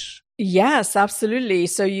interwebs? Yes, absolutely.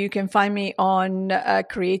 So you can find me on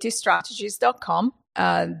creativestrategies.com.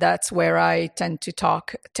 That's where I tend to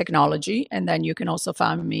talk technology. And then you can also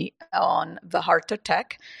find me on The Heart of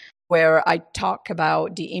Tech, where I talk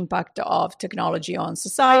about the impact of technology on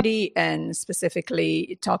society and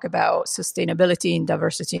specifically talk about sustainability and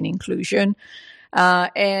diversity and inclusion.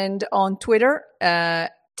 And on Twitter,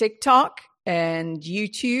 TikTok, and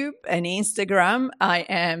YouTube and Instagram, I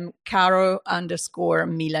am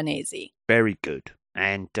Caro_Milanesi. Very good.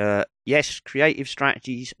 And yes,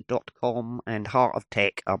 creativestrategies.com and Heart of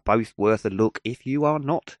Tech are both worth a look if you are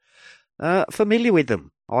not familiar with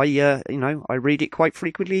them. I read it quite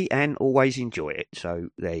frequently and always enjoy it. So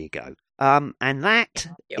there you go. And that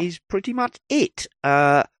is pretty much it.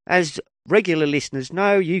 As regular listeners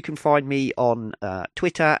know, you can find me on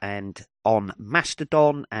Twitter and on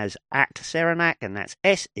Mastodon as @Serenak, and that's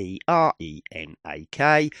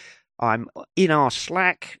SERENAK. I'm in our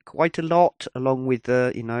Slack quite a lot, along with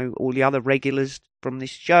all the other regulars from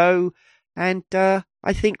this show. And I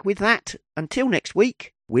think with that, until next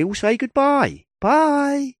week, we'll say goodbye.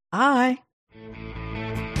 Bye. Bye.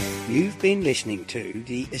 You've been listening to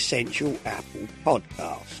the Essential Apple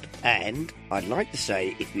podcast, and I'd like to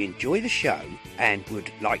say if you enjoy the show and would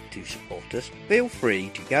like to support us, feel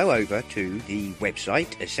free to go over to the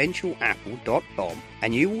website essentialapple.com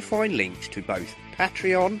and you will find links to both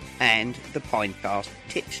Patreon and the Pinecast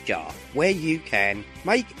Tips Jar, where you can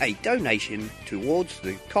make a donation towards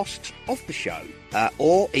the costs of the show,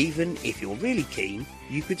 or even if you're really keen,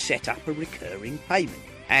 you could set up a recurring payment.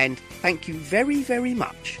 And thank you very, very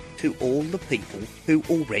much to all the people who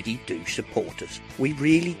already do support us. We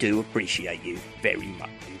really do appreciate you very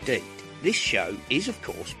much indeed. This show is, of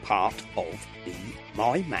course, part of the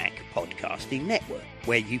My Mac podcasting network,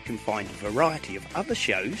 where you can find a variety of other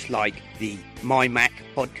shows like the My Mac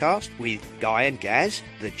podcast with Guy and Gaz,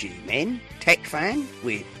 the G-Men, Tech Fan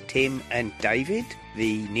with Tim and David,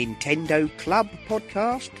 the Nintendo Club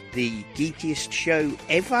podcast, the geekiest show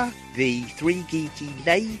ever, the Three Geeky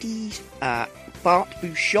Ladies, Bart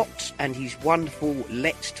Bouchotte and his wonderful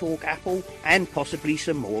Let's Talk Apple, and possibly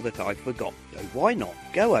some more that I've forgotten. So why not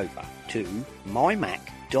go over to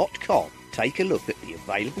mymac.com, take a look at the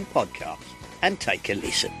available podcasts, and take a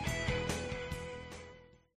listen.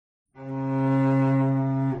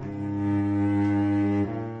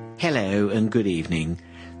 Hello and good evening.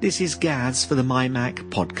 This is Gaz for the My Mac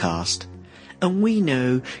podcast. And we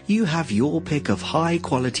know you have your pick of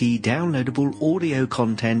high-quality downloadable audio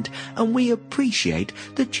content, and we appreciate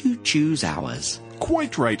that you choose ours.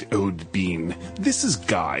 Quite right, Ode Bean. This is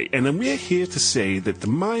Guy, and we're here to say that the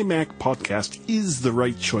My Mac podcast is the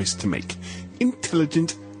right choice to make.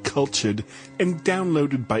 Intelligent, cultured, and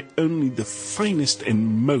downloaded by only the finest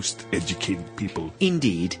and most educated people.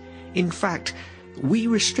 Indeed. In fact, we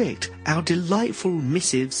restrict our delightful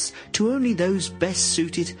missives to only those best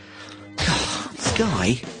suited...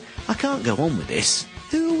 Guy, I can't go on with this.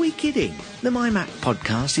 Who are we kidding? The My Mac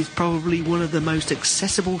podcast is probably one of the most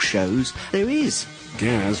accessible shows there is.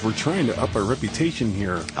 Gaz, we're trying to up our reputation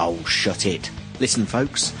here. Oh, shut it. Listen,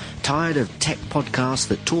 folks, tired of tech podcasts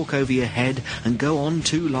that talk over your head and go on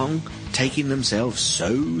too long, taking themselves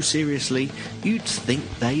so seriously you'd think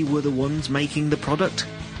they were the ones making the product?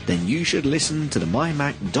 Then you should listen to the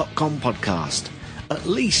mymac.com podcast. At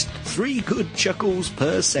least 3 good chuckles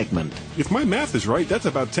per segment. If my math is right, that's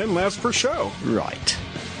about 10 laughs per show. Right.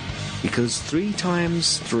 Because 3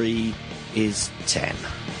 times 3 is 10.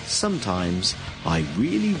 Sometimes I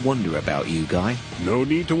really wonder about you, Guy. No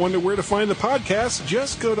need to wonder where to find the podcast.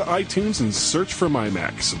 Just go to iTunes and search for My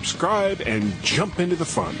Mac. Subscribe and jump into the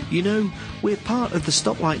fun. You know, we're part of the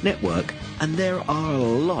Stoplight Network, and there are a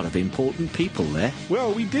lot of important people there.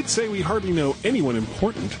 Well, we did say we hardly know anyone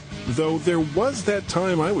important. Though there was that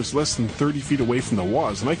time I was less than 30 feet away from the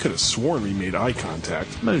Woz, and I could have sworn we made eye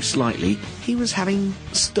contact. Most likely, he was having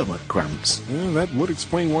stomach cramps. Well, that would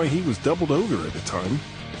explain why he was doubled over at the time.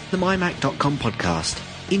 The mymac.com podcast.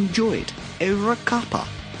 Enjoy it. Era Kappa.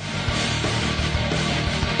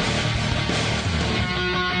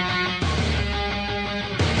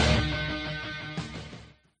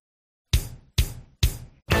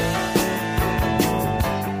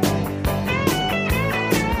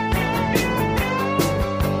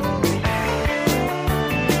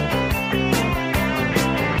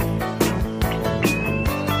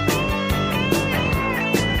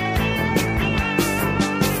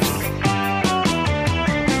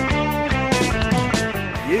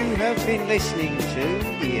 Listening to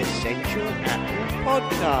the Essential Apple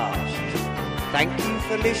podcast. Thank you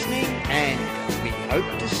for listening, and we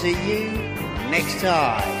hope to see you next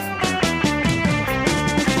time.